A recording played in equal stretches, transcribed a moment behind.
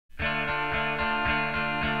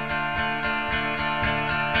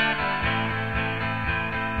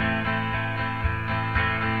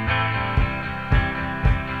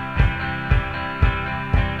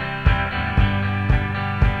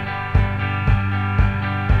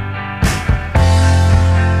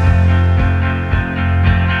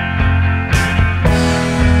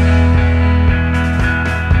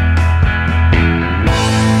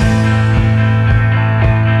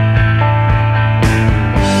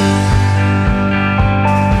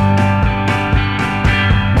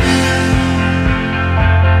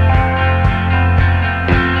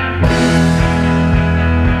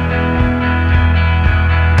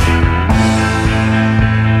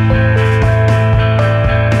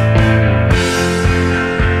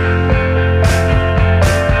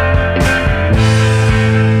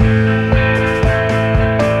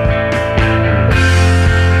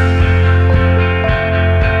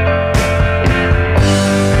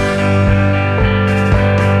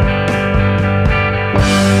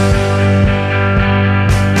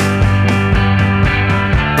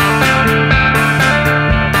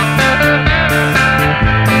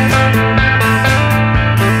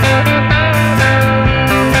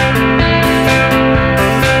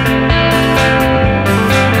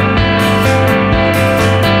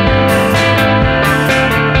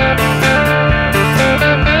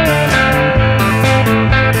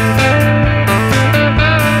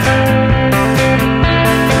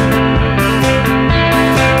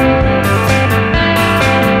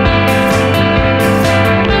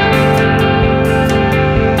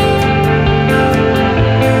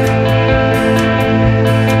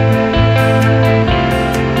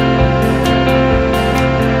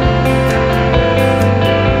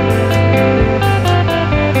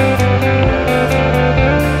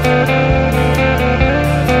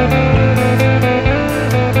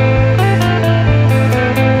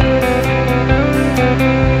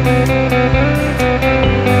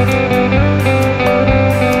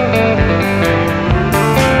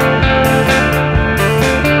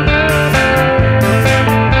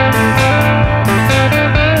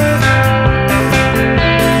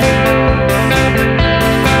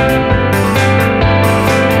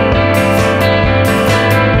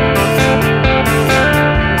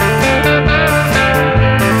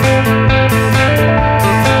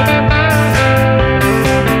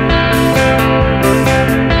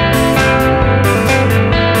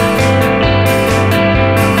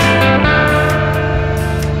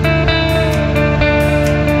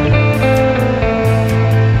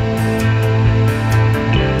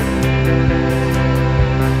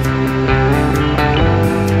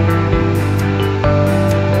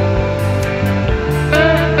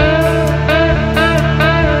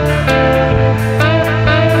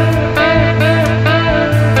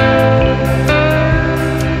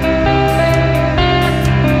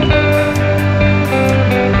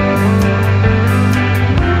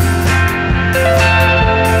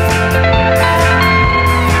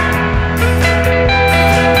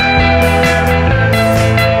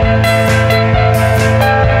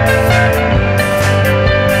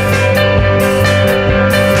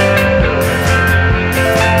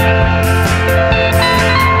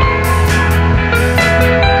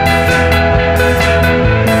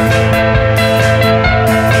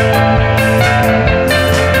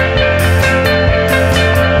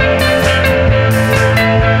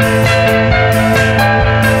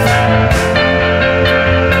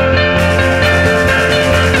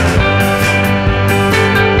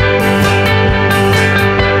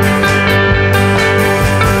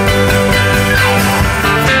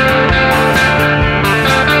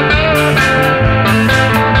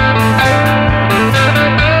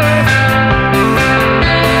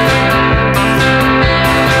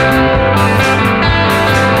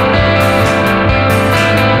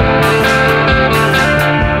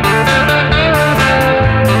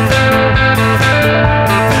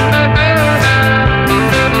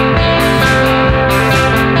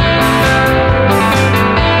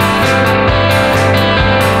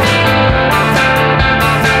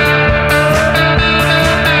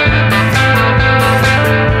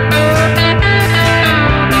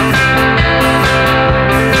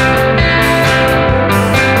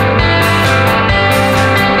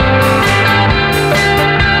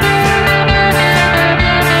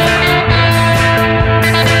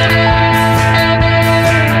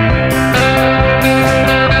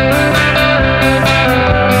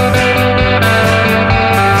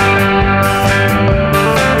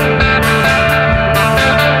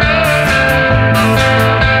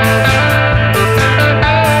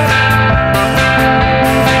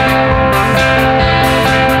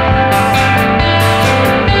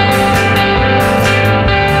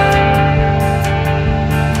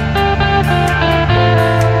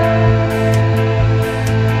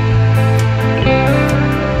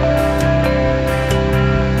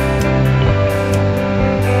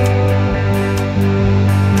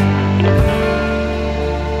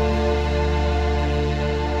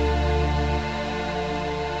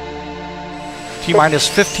T-minus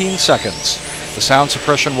 15 seconds. The sound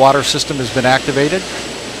suppression water system has been activated.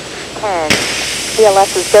 10.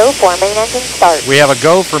 CLS is go for main engine start. We have a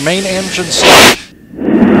go for main engine start.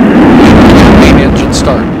 Main engine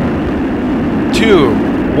start. 2,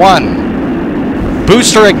 1.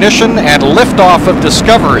 Booster ignition and liftoff of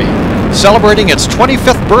Discovery, celebrating its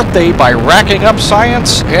 25th birthday by racking up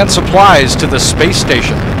science and supplies to the space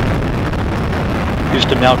station.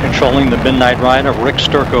 Houston now controlling the midnight ride of Rick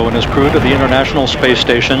Sturckow and his crew to the International Space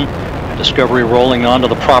Station. Discovery rolling on to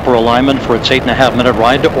the proper alignment for its 8.5-minute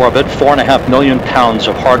ride to orbit. 4.5 million pounds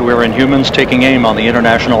of hardware and humans taking aim on the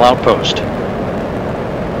International Outpost.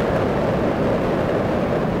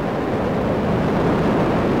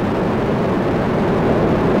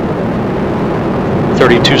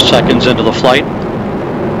 "32 seconds into the flight.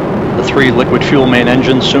 The 3 liquid fuel main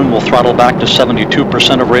engines soon will throttle back to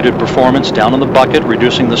 72% of rated performance, down in the bucket,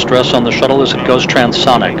 reducing the stress on the shuttle as it goes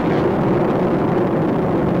transonic.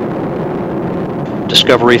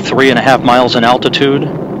 Discovery 3.5 miles in altitude,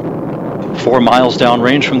 4 miles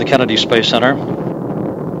downrange from the Kennedy Space Center.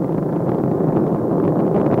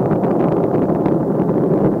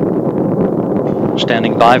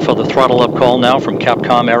 Standing by for the throttle up call now from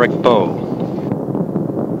Capcom Eric Bowe.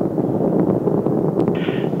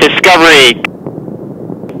 Discovery.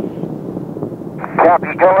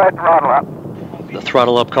 Copy, go ahead, throttle up. The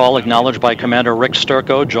throttle up call acknowledged by Commander Rick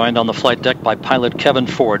Sturckow, joined on the flight deck by pilot Kevin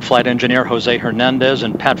Ford, flight engineer Jose Hernandez,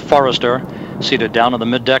 and Pat Forrester. Seated down on the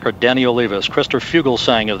middeck are Danny Olivas, Christopher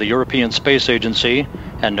Fugelsang of the European Space Agency,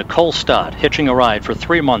 and Nicole Stott, hitching a ride for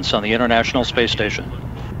 3 months on the International Space Station.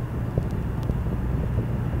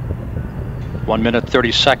 1 minute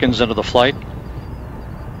 30 seconds into the flight.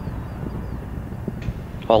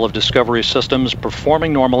 All of Discovery's systems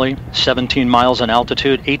performing normally. 17 miles in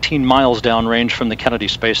altitude, 18 miles downrange from the Kennedy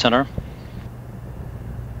Space Center.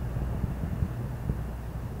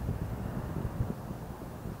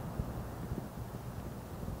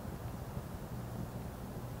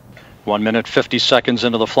 One minute 50 seconds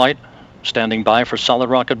into the flight. Standing by for solid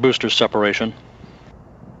rocket booster separation.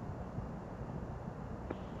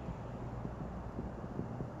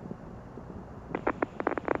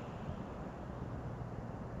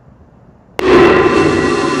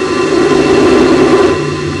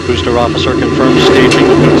 Booster officer confirms staging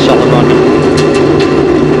of solid rocket.